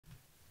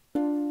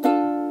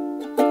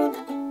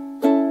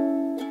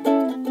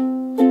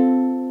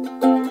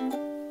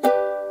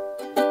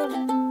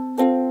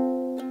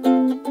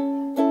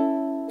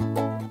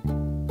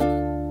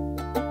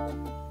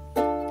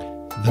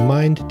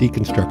Mind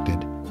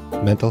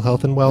Deconstructed, Mental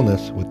Health and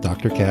Wellness with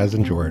Dr. Kaz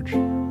and George.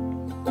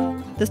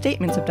 The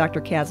statements of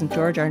Dr. Kaz and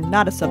George are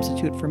not a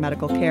substitute for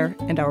medical care,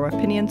 and our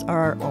opinions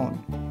are our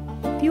own.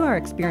 If you are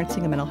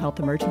experiencing a mental health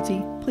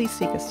emergency, please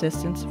seek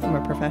assistance from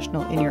a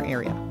professional in your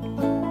area.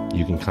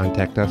 You can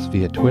contact us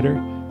via Twitter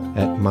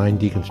at Mind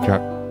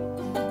Deconstruct.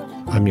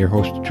 I'm your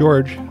host,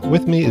 George.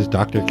 With me is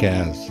Dr.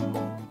 Kaz.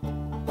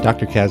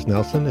 Dr. Kaz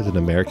Nelson is an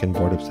American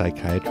Board of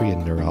Psychiatry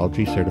and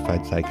Neurology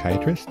certified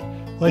psychiatrist,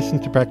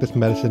 licensed to practice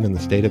medicine in the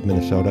state of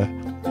Minnesota,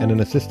 and an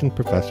assistant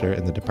professor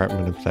in the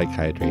Department of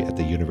Psychiatry at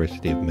the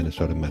University of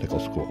Minnesota Medical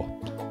School.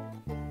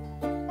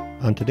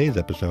 On today's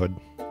episode,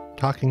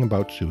 talking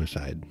about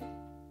suicide.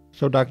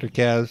 So, Dr.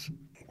 Kaz,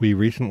 we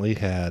recently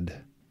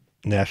had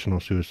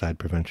National Suicide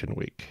Prevention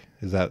Week.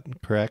 Is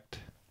that correct?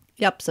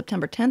 Yep,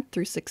 September 10th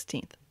through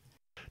 16th.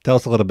 Tell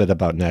us a little bit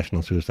about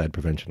National Suicide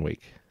Prevention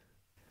Week.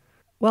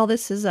 Well,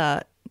 this is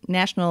a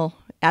national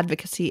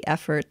advocacy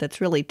effort that's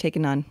really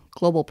taken on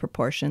global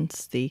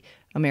proportions. The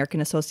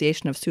American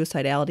Association of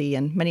Suicidality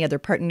and many other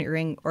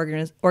partnering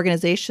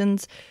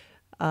organizations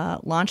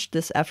launched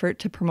this effort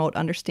to promote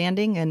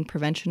understanding and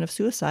prevention of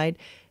suicide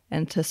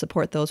and to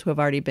support those who have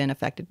already been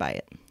affected by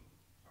it.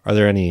 Are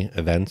there any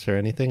events or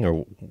anything,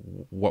 or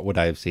what would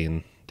I have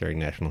seen during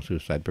National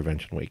Suicide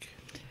Prevention Week?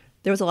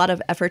 There was a lot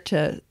of effort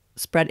to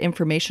spread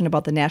information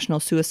about the National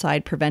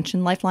Suicide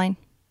Prevention Lifeline.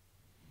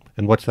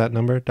 And what's that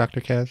number,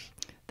 Dr. Kaz?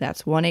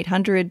 That's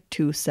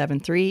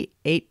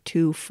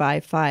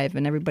 1-800-273-8255,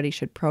 and everybody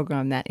should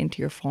program that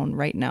into your phone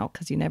right now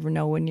because you never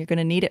know when you're going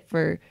to need it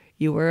for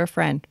you or a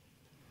friend.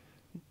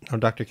 Now,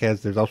 Dr.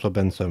 Kaz, there's also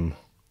been some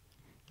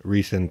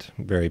recent,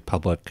 very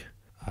public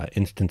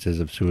instances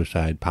of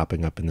suicide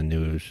popping up in the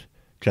news.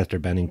 Chester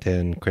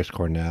Bennington, Chris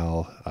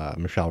Cornell,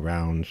 Michelle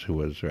Rounds, who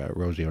was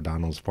Rosie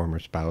O'Donnell's former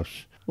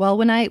spouse. Well,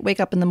 when I wake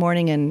up in the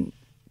morning and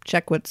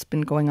check what's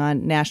been going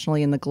on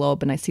nationally in the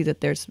globe, and I see that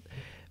there's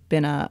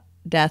been a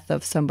death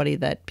of somebody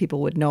that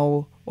people would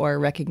know or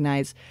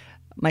recognize,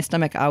 my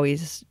stomach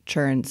always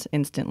churns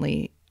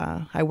instantly.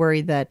 I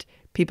worry that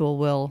people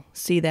will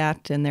see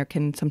that, and there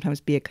can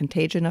sometimes be a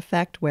contagion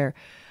effect where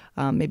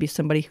maybe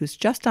somebody who's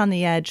just on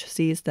the edge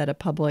sees that a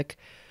public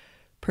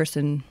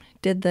person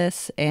did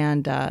this,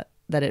 and that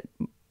it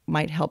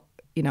might help,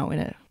 in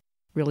a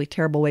really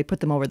terrible way, put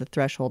them over the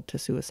threshold to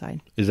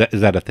suicide. Is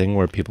that a thing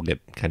where people get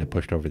kind of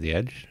pushed over the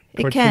edge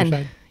towards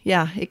suicide?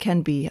 Yeah, it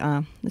can be.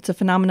 It's a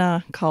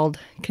phenomena called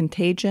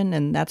contagion,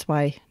 and that's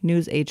why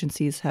news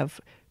agencies have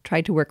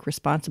tried to work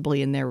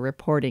responsibly in their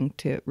reporting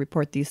to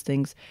report these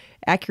things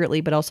accurately,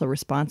 but also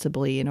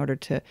responsibly in order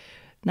to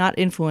not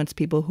influence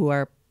people who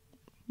are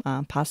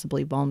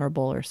possibly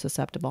vulnerable or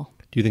susceptible.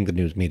 Do you think the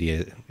news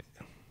media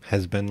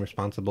has been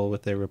responsible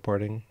with their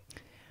reporting?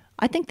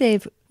 I think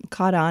they've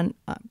caught on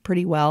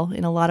pretty well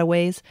in a lot of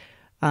ways.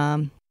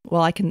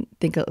 Well, I can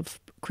think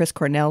of Chris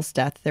Cornell's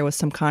death. There was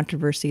some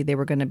controversy. They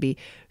were going to be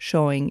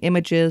showing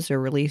images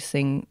or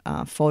releasing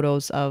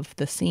photos of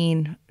the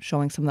scene,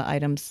 showing some of the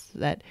items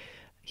that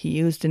he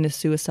used in his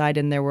suicide.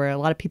 And there were a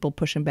lot of people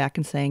pushing back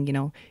and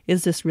saying,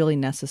 is this really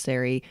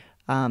necessary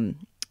in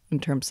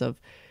terms of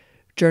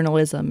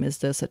journalism? Is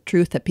this a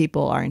truth that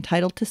people are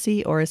entitled to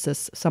see, or is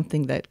this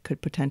something that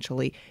could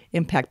potentially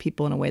impact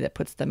people in a way that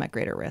puts them at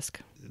greater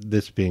risk?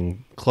 This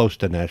being close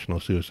to National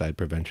Suicide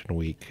Prevention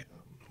Week,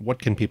 what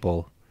can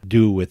people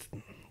do with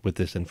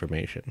this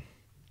information?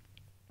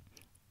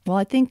 Well,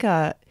 I think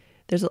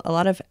there's a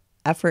lot of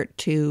effort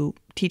to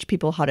teach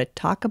people how to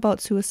talk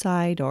about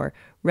suicide or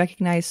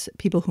recognize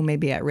people who may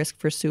be at risk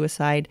for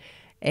suicide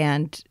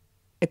and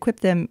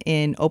equip them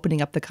in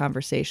opening up the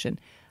conversation.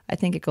 I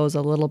think it goes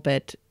a little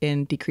bit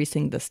in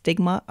decreasing the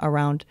stigma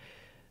around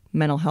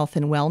mental health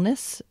and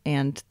wellness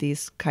and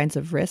these kinds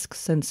of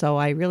risks. And so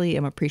I really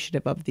am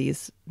appreciative of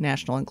these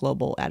national and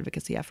global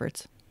advocacy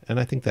efforts. And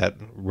I think that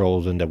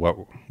rolls into what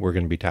we're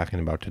going to be talking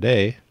about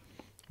today,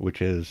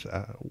 which is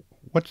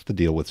what's the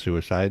deal with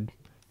suicide?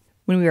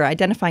 When we were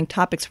identifying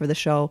topics for the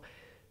show,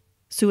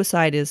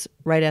 suicide is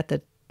right at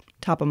the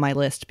top of my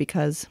list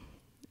because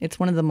it's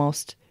one of the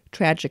most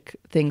tragic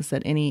things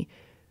that any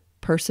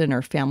person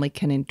or family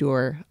can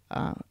endure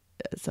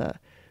as a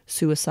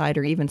suicide,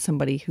 or even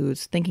somebody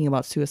who's thinking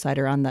about suicide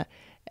or on the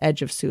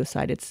edge of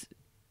suicide. It's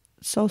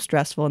so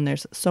stressful, and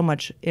there's so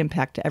much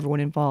impact to everyone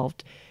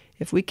involved.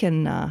 If we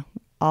can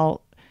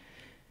all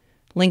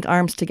link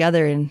arms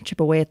together and chip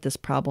away at this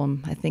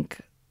problem, I think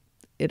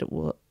it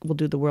will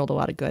do the world a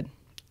lot of good.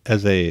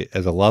 As a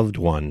loved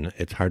one,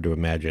 it's hard to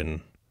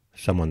imagine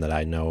someone that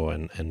I know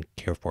and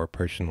care for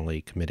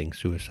personally committing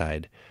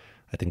suicide.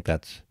 I think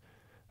that's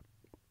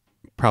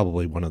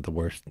probably one of the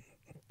worst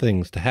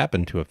things to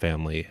happen to a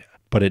family,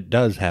 but it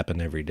does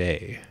happen every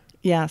day.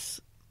 Yes.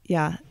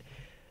 Yeah.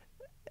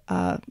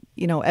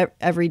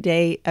 Every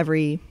day,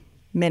 every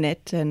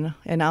minute, and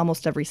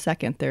almost every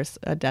second, there's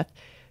a death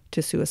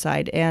to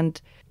suicide.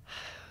 And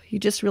you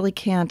just really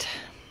can't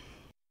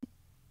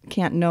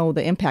know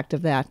the impact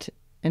of that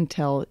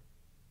until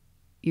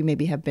you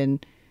maybe have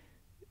been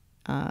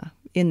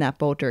in that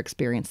boat or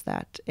experienced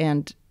that.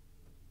 And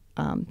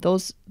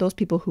those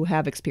people who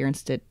have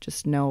experienced it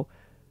just know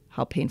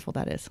how painful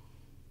that is.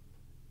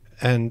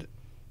 And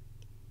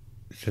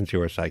since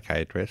you're a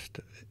psychiatrist,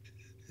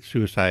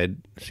 suicide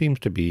seems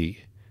to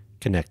be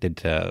connected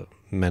to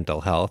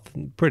mental health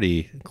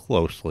pretty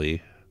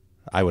closely,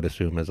 I would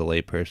assume, as a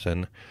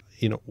layperson.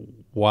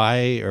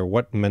 Why or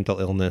what mental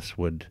illness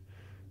would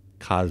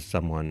cause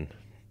someone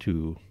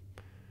to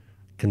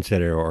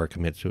consider or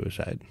commit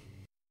suicide?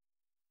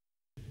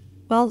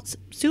 Well,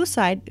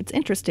 suicide, it's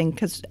interesting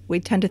because we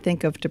tend to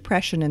think of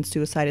depression and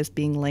suicide as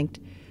being linked,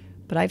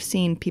 but I've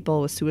seen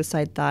people with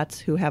suicide thoughts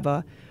who have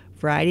a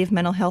variety of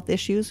mental health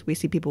issues. We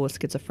see people with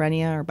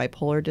schizophrenia or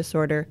bipolar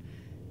disorder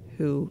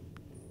who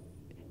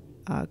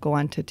go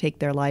on to take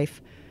their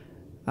life.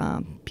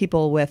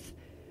 People with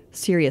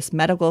serious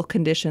medical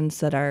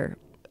conditions that are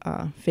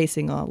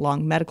facing a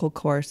long medical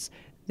course,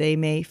 they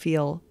may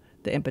feel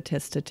the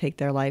impetus to take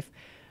their life.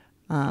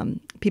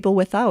 People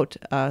without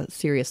a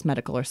serious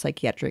medical or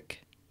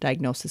psychiatric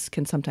diagnosis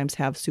can sometimes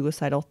have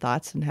suicidal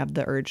thoughts and have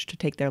the urge to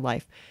take their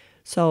life.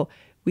 So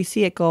we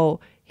see it go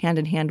hand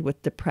in hand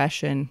with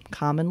depression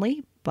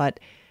commonly, but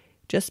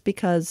just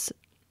because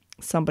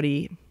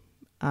somebody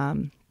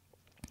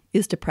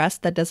is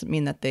depressed, that doesn't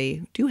mean that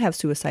they do have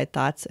suicide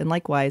thoughts. And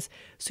likewise,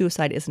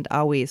 suicide isn't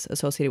always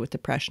associated with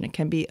depression. It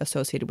can be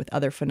associated with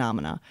other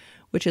phenomena,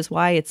 which is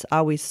why it's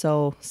always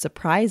so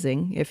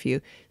surprising if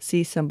you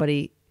see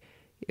somebody,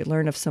 you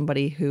learn of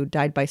somebody who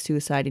died by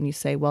suicide and you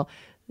say, well,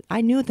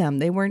 I knew them.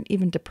 They weren't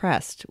even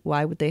depressed.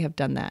 Why would they have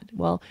done that?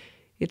 Well,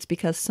 it's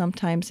because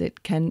sometimes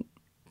it can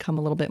come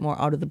a little bit more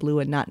out of the blue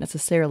and not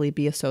necessarily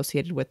be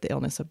associated with the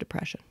illness of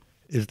depression.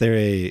 Is there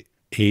a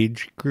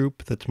age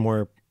group that's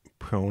more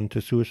prone to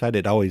suicide?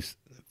 It always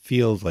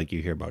feels like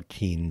you hear about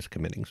teens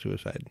committing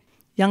suicide.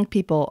 Young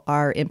people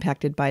are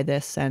impacted by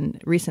this, and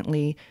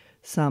recently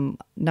some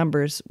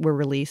numbers were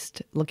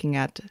released looking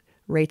at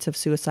rates of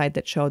suicide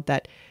that showed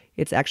that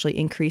it's actually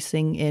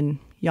increasing in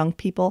young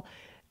people.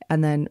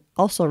 And then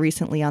also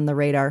recently on the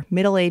radar,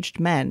 middle-aged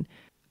men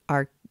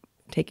are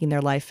taking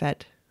their life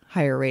at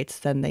higher rates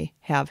than they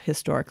have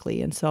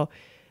historically. And so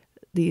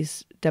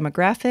these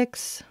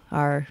demographics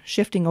are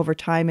shifting over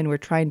time, and we're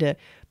trying to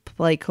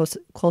pay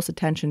close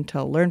attention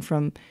to learn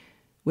from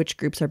which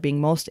groups are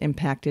being most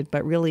impacted,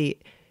 but really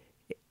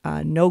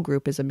no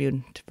group is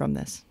immune from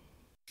this.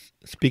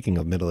 Speaking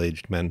of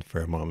middle-aged men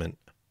for a moment,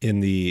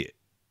 in the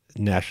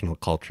national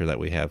culture that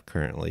we have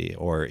currently,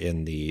 or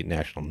in the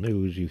national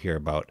news, you hear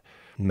about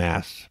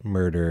mass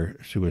murder,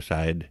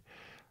 suicide,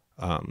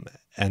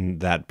 and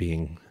that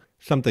being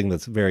something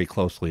that's very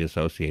closely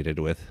associated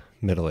with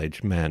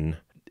middle-aged men.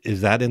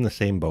 Is that in the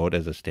same boat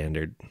as a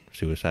standard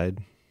suicide?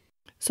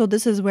 So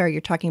this is where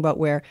you're talking about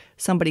where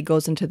somebody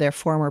goes into their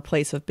former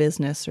place of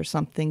business or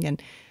something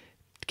and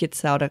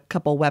gets out a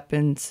couple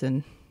weapons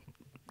and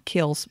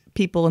kills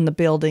people in the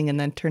building and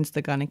then turns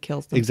the gun and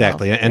kills themselves.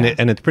 Exactly. And, yeah.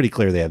 It's pretty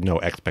clear they have no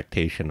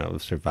expectation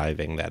of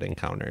surviving that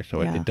encounter. So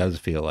it does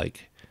feel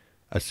like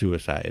a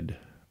suicide.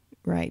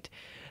 Right.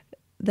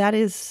 That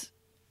is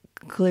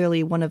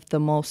clearly one of the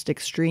most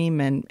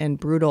extreme and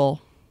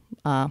brutal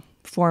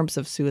forms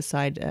of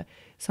suicide.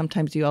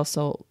 Sometimes you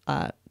also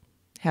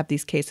have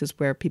these cases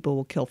where people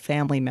will kill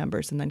family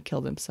members and then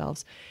kill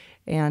themselves.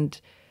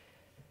 And,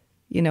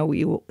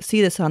 you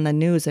see this on the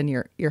news and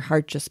your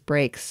heart just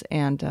breaks.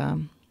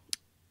 And,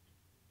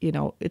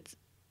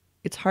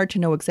 it's hard to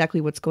know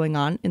exactly what's going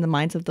on in the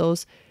minds of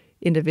those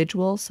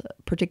individuals,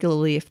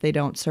 particularly if they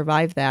don't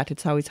survive that.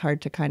 It's always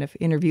hard to kind of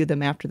interview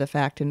them after the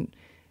fact and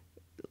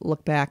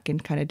look back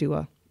and kind of do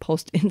a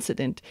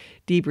post-incident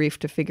debrief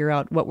to figure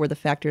out what were the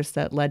factors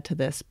that led to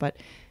this. But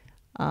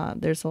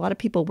there's a lot of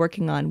people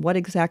working on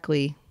what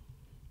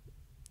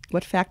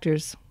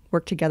factors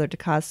work together to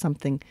cause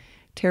something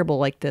terrible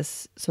like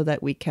this so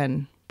that we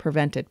can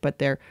prevent it. But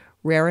they're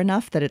rare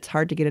enough that it's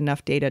hard to get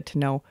enough data to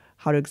know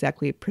how to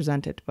exactly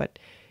present it. But,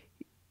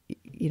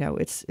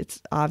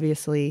 it's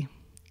obviously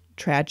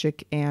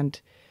tragic and,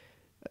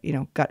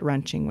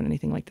 gut-wrenching when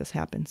anything like this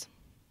happens.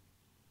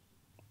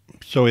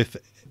 So if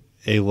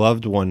a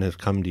loved one has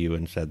come to you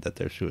and said that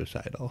they're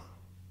suicidal,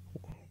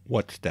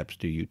 what steps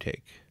do you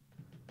take?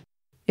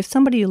 If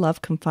somebody you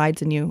love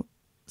confides in you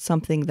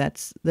something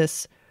that's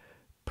this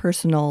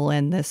personal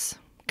and this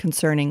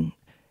concerning,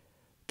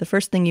 the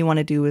first thing you want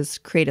to do is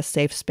create a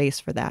safe space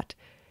for that.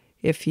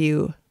 If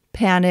you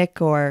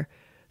panic or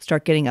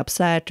start getting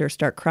upset or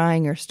start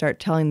crying or start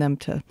telling them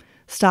to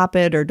stop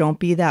it or don't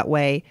be that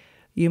way,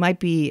 you might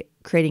be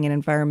creating an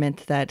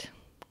environment that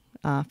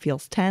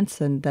feels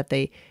tense and that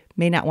they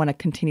may not want to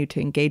continue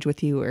to engage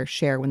with you or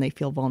share when they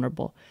feel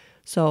vulnerable.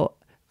 So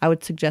I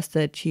would suggest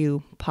that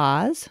you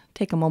pause,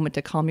 take a moment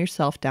to calm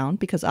yourself down,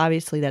 because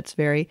obviously that's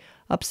very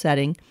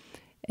upsetting,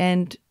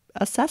 and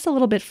assess a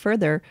little bit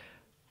further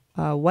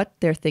what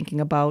they're thinking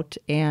about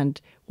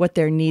and what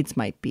their needs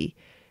might be.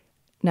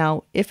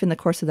 Now, if in the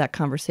course of that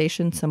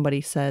conversation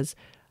somebody says,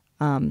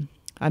 I'm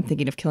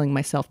thinking of killing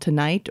myself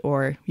tonight,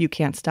 or you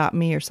can't stop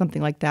me, or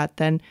something like that,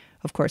 then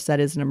of course that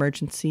is an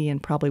emergency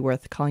and probably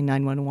worth calling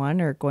 911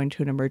 or going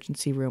to an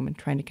emergency room and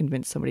trying to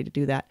convince somebody to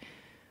do that.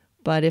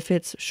 But if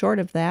it's short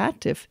of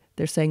that, if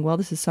They're saying, well,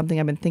 this is something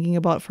I've been thinking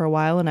about for a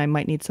while and I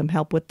might need some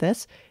help with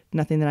this.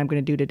 Nothing that I'm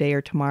going to do today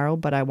or tomorrow,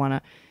 but I want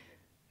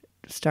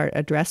to start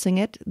addressing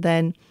it.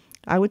 Then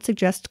I would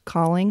suggest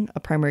calling a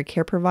primary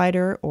care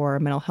provider or a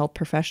mental health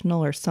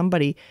professional or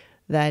somebody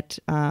that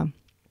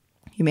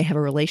you may have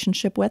a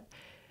relationship with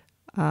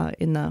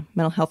in the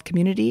mental health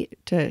community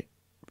to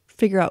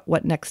figure out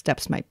what next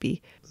steps might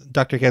be.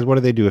 Dr. Kaz, what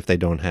do they do if they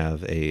don't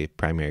have a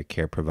primary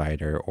care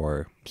provider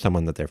or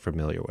someone that they're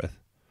familiar with?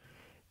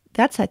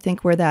 That's, I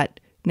think, where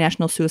that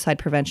National Suicide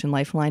Prevention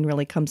Lifeline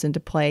really comes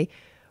into play.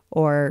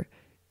 Or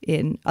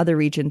in other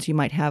regions, you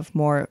might have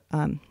more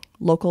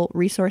local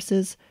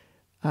resources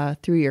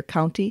through your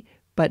county.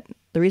 But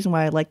the reason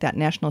why I like that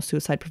National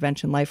Suicide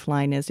Prevention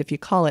Lifeline is if you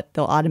call it,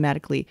 they'll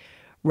automatically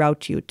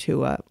route you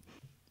to a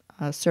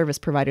service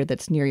provider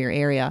that's near your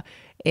area,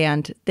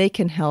 and they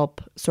can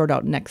help sort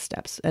out next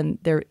steps. And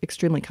they're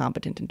extremely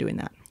competent in doing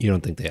that. You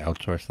don't think they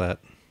outsource that?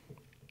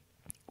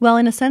 Well,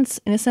 in a sense,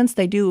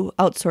 they do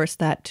outsource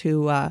that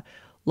to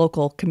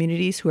local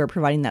communities who are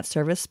providing that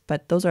service,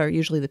 but those are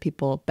usually the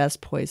people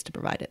best poised to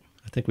provide it.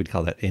 I think we'd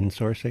call that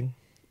insourcing.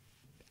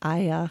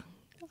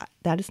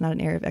 That is not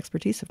an area of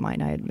expertise of mine,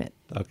 I admit.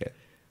 Okay.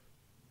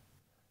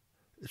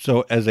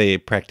 So as a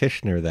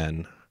practitioner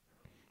then,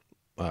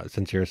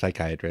 since you're a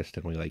psychiatrist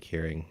and we like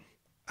hearing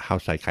how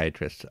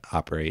psychiatrists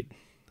operate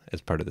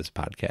as part of this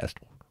podcast,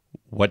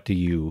 what do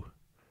you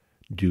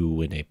do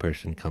when a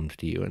person comes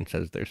to you and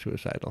says they're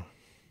suicidal?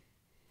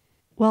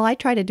 Well, I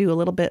try to do a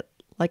little bit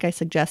like I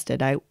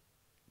suggested. I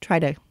try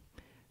to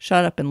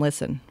shut up and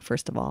listen,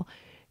 first of all,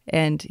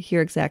 and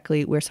hear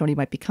exactly where somebody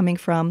might be coming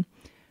from,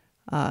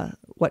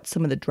 what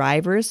some of the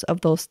drivers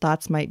of those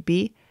thoughts might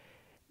be.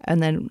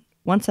 And then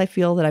once I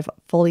feel that I've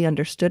fully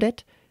understood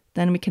it,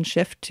 then we can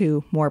shift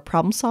to more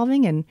problem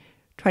solving and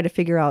try to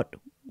figure out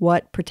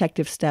what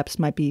protective steps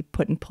might be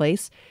put in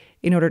place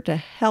in order to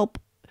help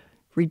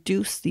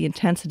reduce the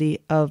intensity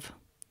of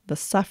the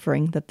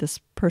suffering that this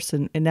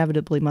person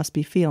inevitably must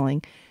be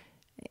feeling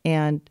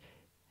and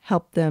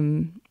help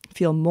them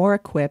feel more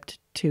equipped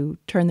to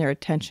turn their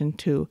attention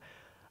to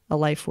a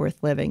life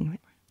worth living.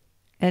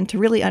 And to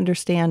really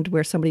understand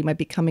where somebody might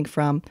be coming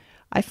from,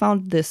 I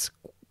found this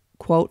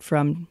quote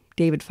from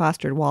David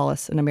Foster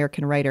Wallace, an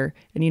American writer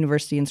and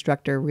university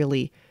instructor,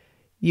 really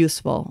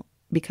useful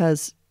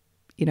because,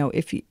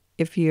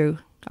 if you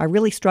are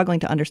really struggling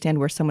to understand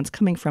where someone's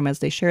coming from as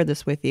they share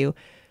this with you,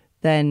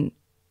 then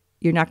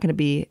you're not going to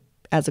be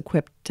as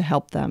equipped to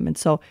help them. And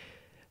so,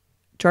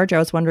 George, I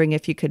was wondering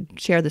if you could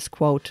share this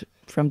quote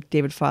from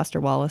David Foster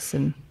Wallace.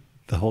 And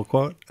the whole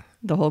quote?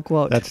 The whole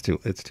quote. It's too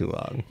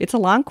long. It's a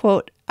long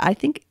quote. I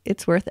think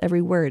it's worth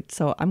every word.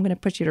 So I'm going to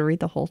push you to read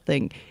the whole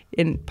thing.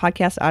 In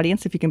podcast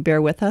audience, if you can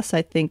bear with us,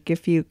 I think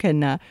if you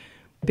can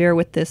bear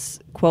with this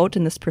quote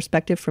and this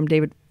perspective from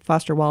David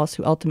Foster Wallace,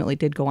 who ultimately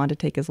did go on to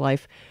take his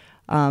life,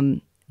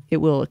 it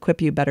will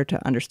equip you better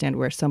to understand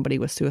where somebody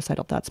with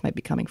suicidal thoughts might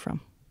be coming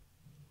from.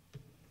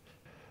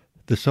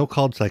 The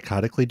so-called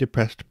psychotically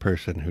depressed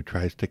person who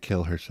tries to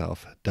kill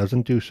herself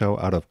doesn't do so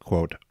out of,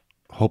 quote,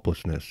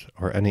 hopelessness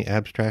or any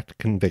abstract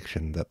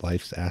conviction that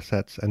life's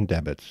assets and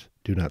debits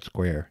do not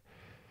square,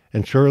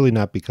 and surely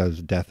not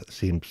because death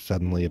seems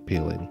suddenly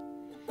appealing.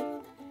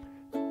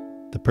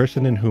 The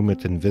person in whom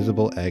its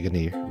invisible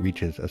agony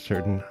reaches a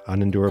certain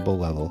unendurable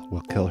level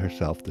will kill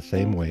herself the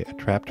same way a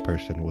trapped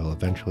person will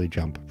eventually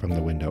jump from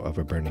the window of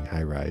a burning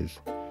high-rise.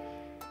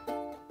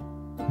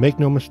 Make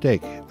no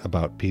mistake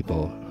about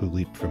people who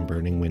leap from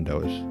burning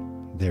windows.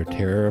 Their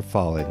terror of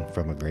falling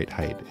from a great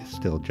height is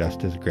still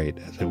just as great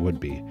as it would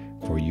be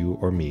for you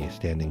or me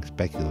standing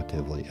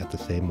speculatively at the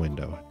same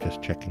window,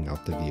 just checking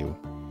out the view.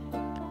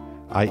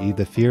 I.e.,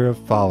 the fear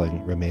of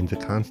falling remains a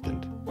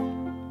constant.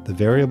 The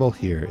variable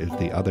here is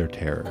the other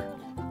terror,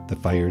 the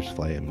fire's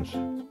flames.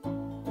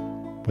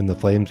 When the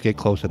flames get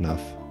close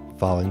enough,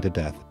 falling to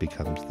death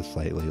becomes the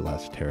slightly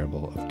less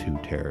terrible of two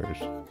terrors.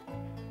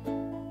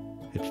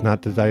 It's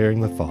not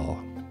desiring the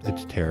fall,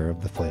 it's terror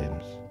of the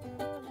flames.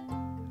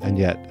 And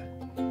yet,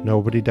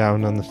 nobody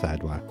down on the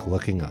sidewalk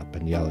looking up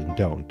and yelling,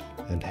 "Don't,"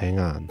 and "Hang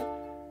on,"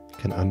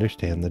 can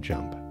understand the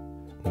jump.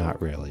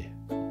 Not really.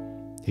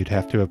 You'd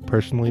have to have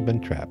personally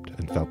been trapped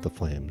and felt the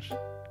flames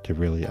to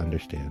really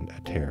understand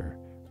a terror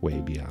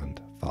way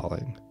beyond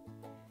falling.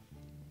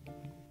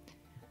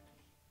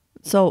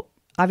 So,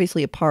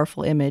 obviously a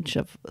powerful image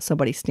of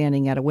somebody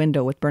standing at a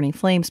window with burning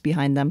flames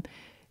behind them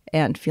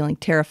and feeling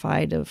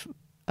terrified of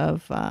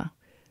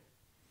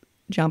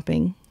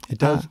jumping. It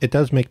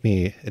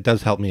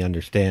does help me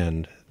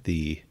understand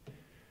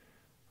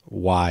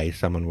why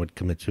someone would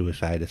commit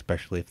suicide,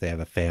 especially if they have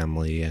a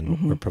family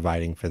and we're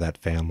providing for that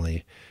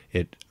family.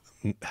 It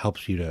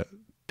helps you to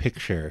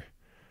picture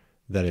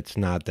that it's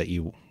not that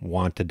you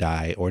want to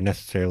die or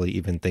necessarily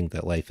even think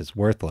that life is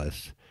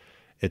worthless.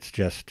 It's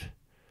just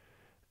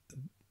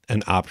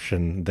an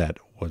option that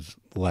was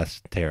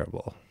less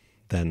terrible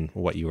than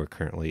what you were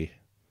currently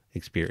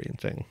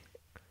experiencing.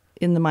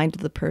 In the mind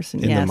of the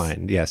person, In the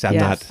mind, yes. I'm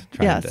not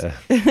trying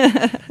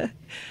to...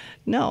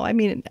 No, I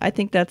mean, I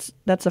think that's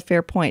a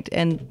fair point.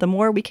 And the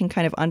more we can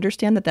kind of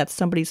understand that that's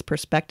somebody's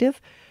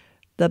perspective,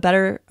 the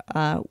better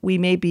we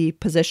may be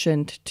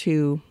positioned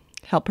to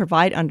help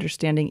provide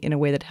understanding in a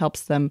way that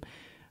helps them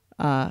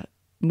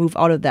move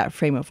out of that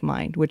frame of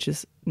mind, which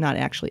is not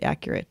actually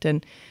accurate.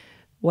 And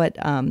what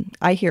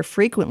I hear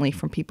frequently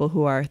from people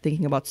who are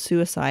thinking about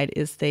suicide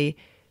is they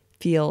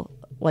feel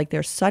like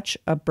there's such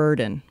a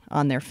burden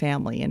on their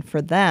family. And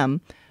for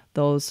them,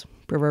 those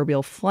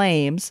proverbial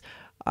flames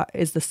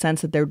is the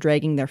sense that they're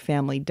dragging their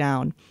family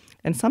down.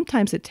 And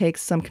sometimes it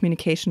takes some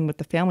communication with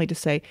the family to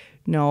say,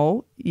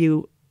 no,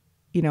 you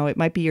know, it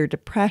might be your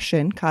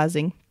depression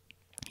causing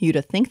you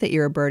to think that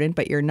you're a burden,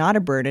 but you're not a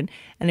burden.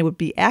 And it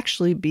would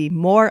actually be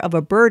more of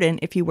a burden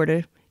if you were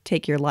to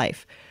take your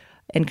life,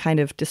 and kind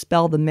of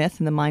dispel the myth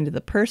in the mind of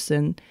the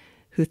person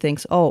who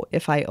thinks, oh,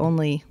 if I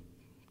only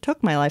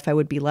took my life, I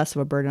would be less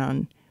of a burden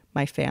on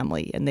my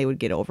family and they would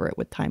get over it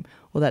with time.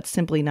 Well, that's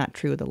simply not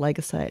true.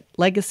 The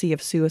legacy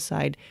of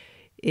suicide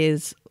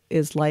is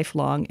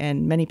lifelong,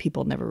 and many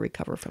people never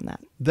recover from that.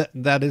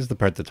 That is the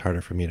part that's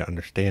harder for me to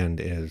understand,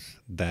 is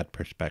that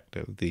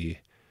perspective.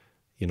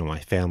 My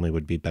family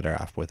would be better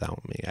off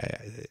without me.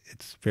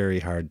 It's very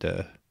hard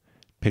to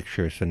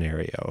picture a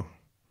scenario,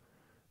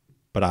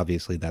 but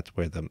obviously that's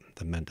where the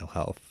mental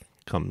health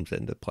comes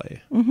into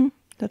play. Mm-hmm.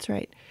 That's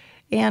right.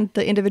 And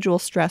the individual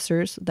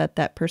stressors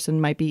that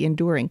person might be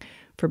enduring.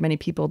 For many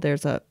people,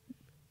 there's a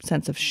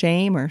sense of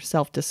shame or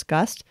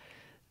self-disgust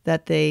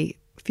that they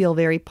feel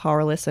very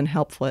powerless and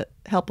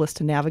helpless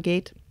to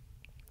navigate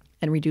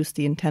and reduce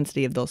the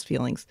intensity of those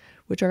feelings,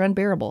 which are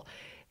unbearable.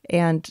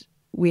 And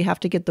we have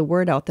to get the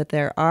word out that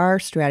there are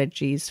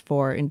strategies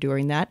for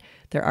enduring that.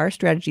 There are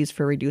strategies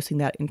for reducing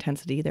that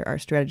intensity. There are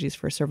strategies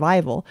for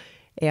survival.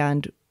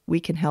 And we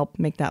can help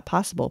make that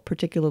possible,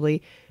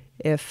 particularly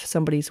if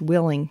somebody's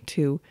willing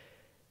to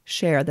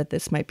share that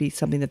this might be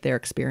something that they're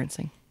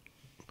experiencing.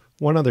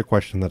 One other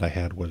question that I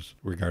had was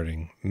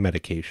regarding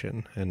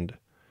medication. And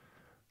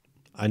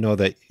I know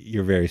that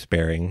you're very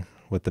sparing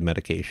with the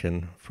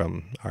medication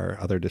from our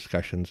other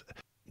discussions.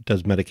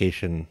 Does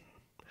medication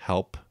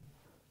help?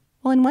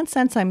 Well, in one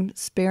sense, I'm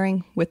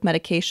sparing with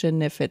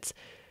medication if it's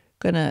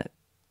going to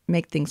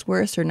make things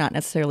worse or not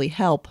necessarily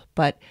help,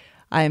 but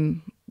I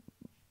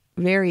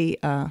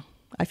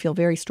feel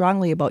very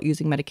strongly about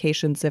using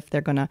medications if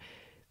they're going to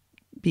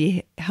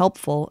be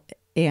helpful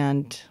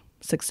and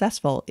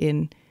successful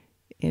in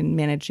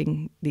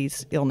managing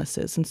these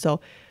illnesses. And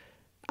so,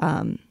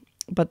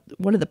 but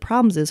one of the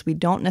problems is we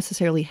don't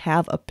necessarily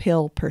have a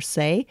pill per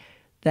se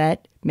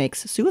that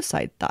makes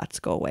suicide thoughts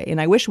go away.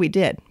 And I wish we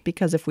did,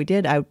 because if we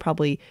did, I would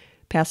probably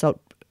pass out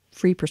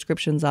free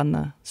prescriptions on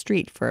the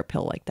street for a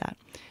pill like that.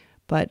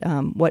 But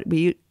what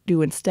we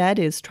do instead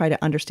is try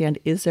to understand,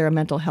 is there a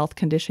mental health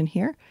condition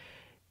here,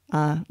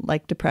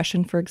 like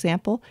depression, for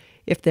example?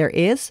 If there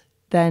is,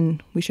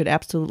 then we should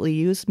absolutely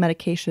use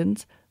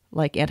medications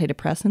like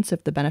antidepressants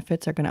if the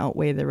benefits are going to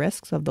outweigh the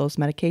risks of those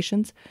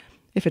medications.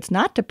 If it's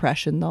not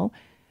depression, though,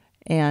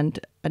 and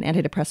an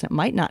antidepressant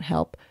might not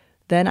help,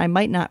 then I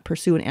might not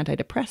pursue an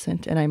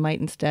antidepressant, and I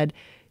might instead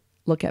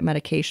look at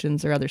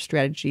medications or other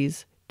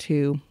strategies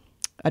to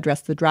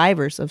address the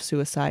drivers of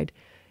suicide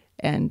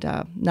and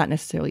not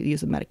necessarily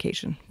use a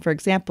medication. For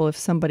example, if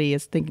somebody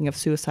is thinking of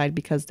suicide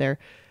because they're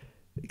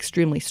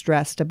extremely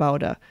stressed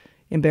about a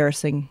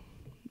embarrassing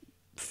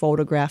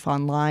photograph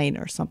online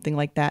or something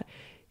like that,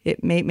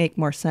 it may make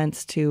more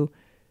sense to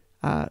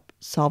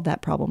solve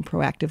that problem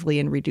proactively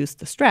and reduce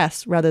the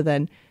stress rather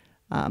than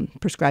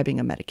prescribing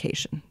a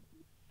medication.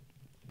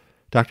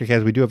 Dr.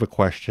 Kaz, we do have a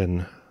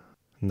question,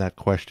 and that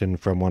question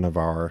from one of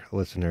our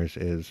listeners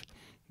is,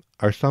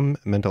 are some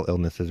mental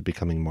illnesses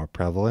becoming more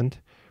prevalent,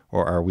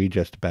 or are we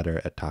just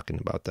better at talking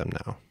about them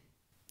now?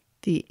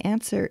 The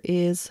answer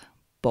is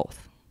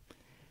both.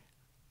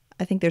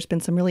 I think there's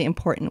been some really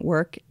important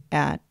work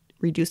at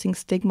reducing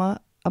stigma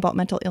about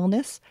mental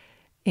illness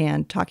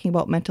and talking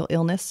about mental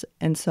illness.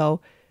 And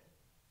so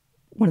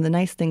one of the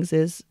nice things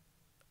is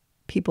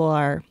people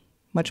are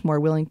much more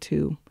willing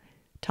to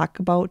talk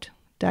about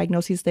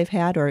diagnoses they've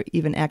had or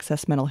even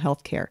access mental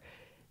health care.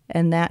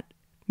 And that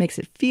makes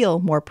it feel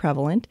more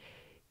prevalent,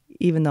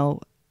 even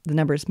though the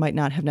numbers might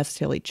not have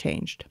necessarily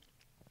changed.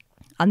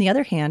 On the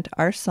other hand,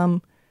 are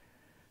some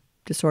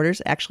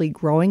disorders actually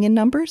growing in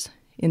numbers,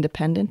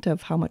 independent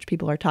of how much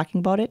people are talking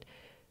about it?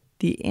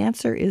 The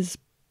answer is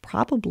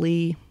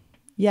probably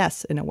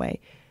yes, in a way.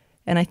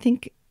 And I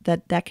think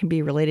that can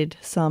be related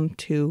some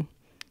to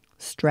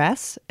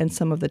stress and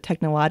some of the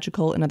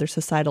technological and other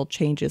societal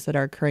changes that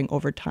are occurring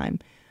over time.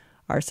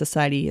 Our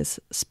society is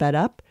sped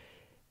up.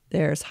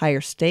 There's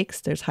higher stakes.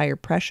 There's higher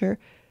pressure.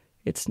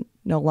 It's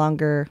no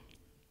longer,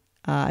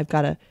 I've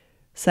got to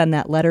send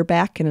that letter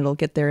back and it'll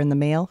get there in the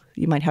mail.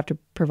 You might have to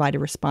provide a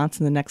response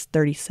in the next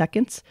 30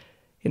 seconds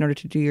in order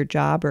to do your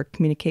job or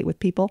communicate with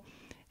people.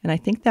 And I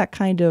think that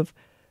kind of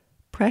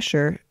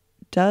pressure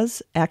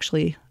does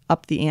actually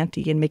up the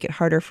ante and make it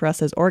harder for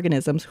us as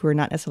organisms who are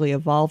not necessarily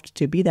evolved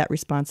to be that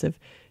responsive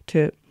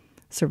to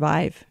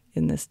survive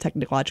in this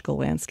technological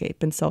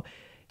landscape. And so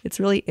it's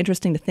really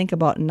interesting to think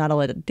about, and not a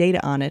lot of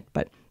data on it,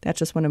 but that's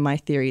just one of my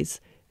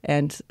theories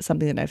and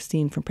something that I've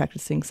seen from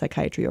practicing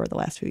psychiatry over the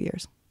last few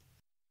years.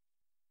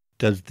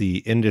 does the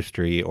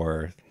industry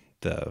or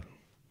the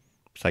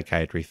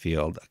psychiatry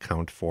field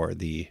account for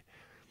the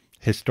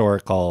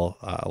historical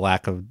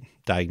lack of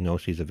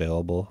diagnoses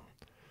available?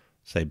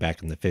 Say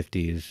back in the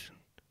 50s,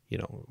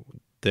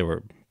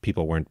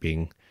 people weren't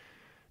being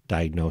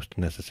diagnosed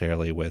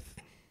necessarily with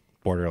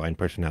borderline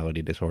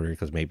personality disorder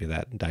because maybe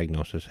that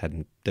diagnosis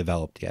hadn't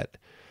developed yet.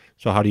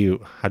 So how do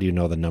you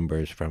know the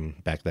numbers from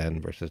back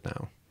then versus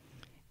now?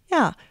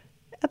 Yeah,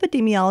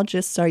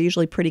 epidemiologists are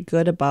usually pretty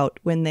good about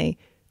when they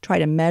try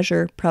to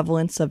measure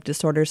prevalence of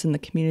disorders in the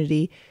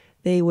community.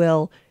 They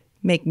will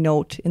make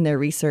note in their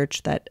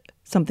research that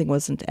something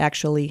wasn't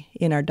actually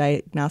in our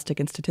Diagnostic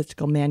and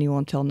Statistical Manual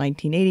until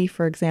 1980,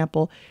 for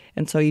example.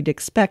 And so you'd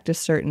expect a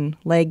certain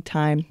lag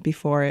time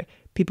before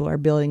people are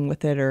billing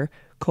with it or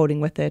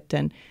coding with it.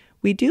 And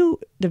we do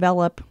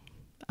develop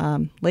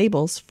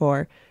labels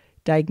for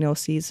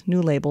diagnoses,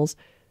 new labels.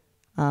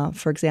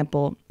 For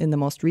example, in the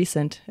most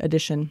recent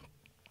edition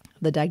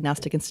of the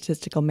Diagnostic and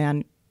Statistical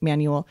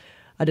Manual,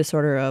 a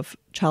disorder of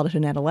childhood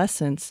and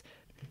adolescence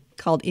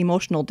called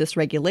emotional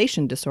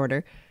dysregulation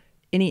disorder,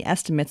 any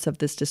estimates of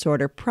this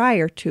disorder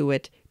prior to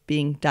it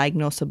being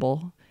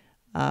diagnosable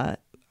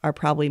are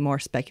probably more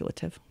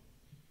speculative.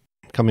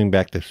 Coming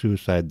back to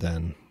suicide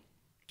then,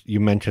 you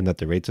mentioned that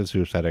the rates of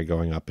suicide are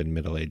going up in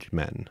middle-aged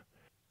men.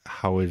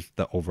 How is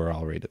the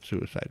overall rate of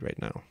suicide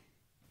right now?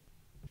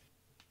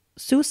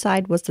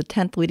 Suicide was the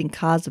 10th leading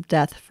cause of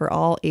death for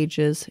all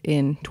ages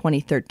in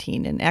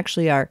 2013. And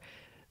actually our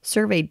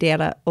survey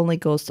data only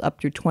goes up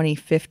through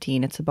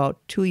 2015. It's about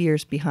 2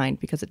 years behind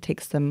because it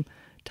takes them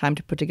time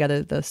to put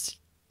together the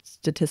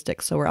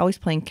statistics. So we're always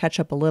playing catch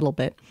up a little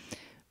bit.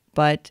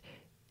 But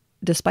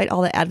despite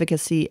all the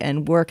advocacy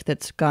and work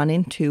that's gone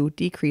into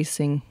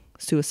decreasing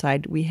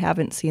suicide, we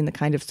haven't seen the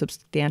kind of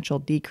substantial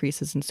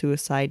decreases in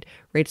suicide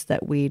rates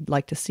that we'd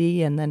like to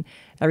see. And then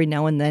every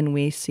now and then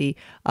we see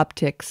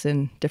upticks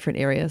in different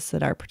areas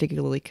that are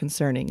particularly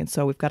concerning. And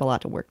so we've got a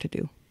lot of work to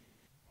do.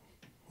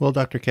 Well,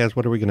 Dr. Kaz,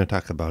 what are we going to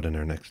talk about in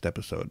our next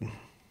episode?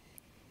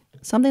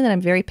 Something that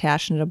I'm very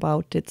passionate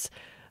about. It's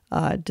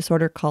a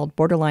disorder called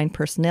borderline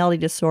personality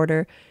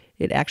disorder.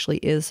 It actually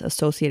is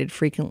associated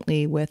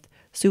frequently with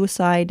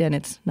suicide, and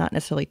it's not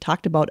necessarily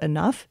talked about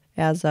enough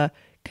as a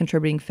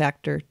contributing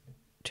factor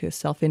to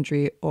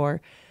self-injury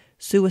or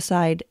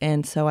suicide.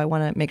 And so I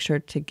want to make sure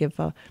to give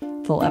a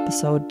full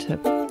episode to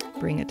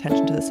bring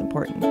attention to this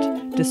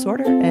important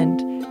disorder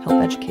and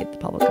help educate the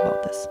public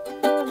about this.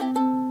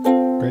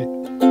 Great.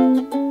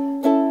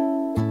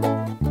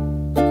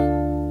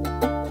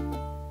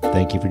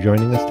 Thank you for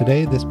joining us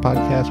today. This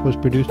podcast was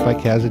produced by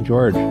Kaz and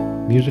George.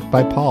 Music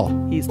by Paul.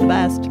 He's the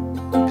best.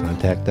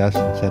 Contact us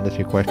and send us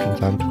your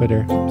questions on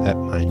Twitter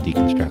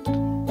 @MindDeconstruct.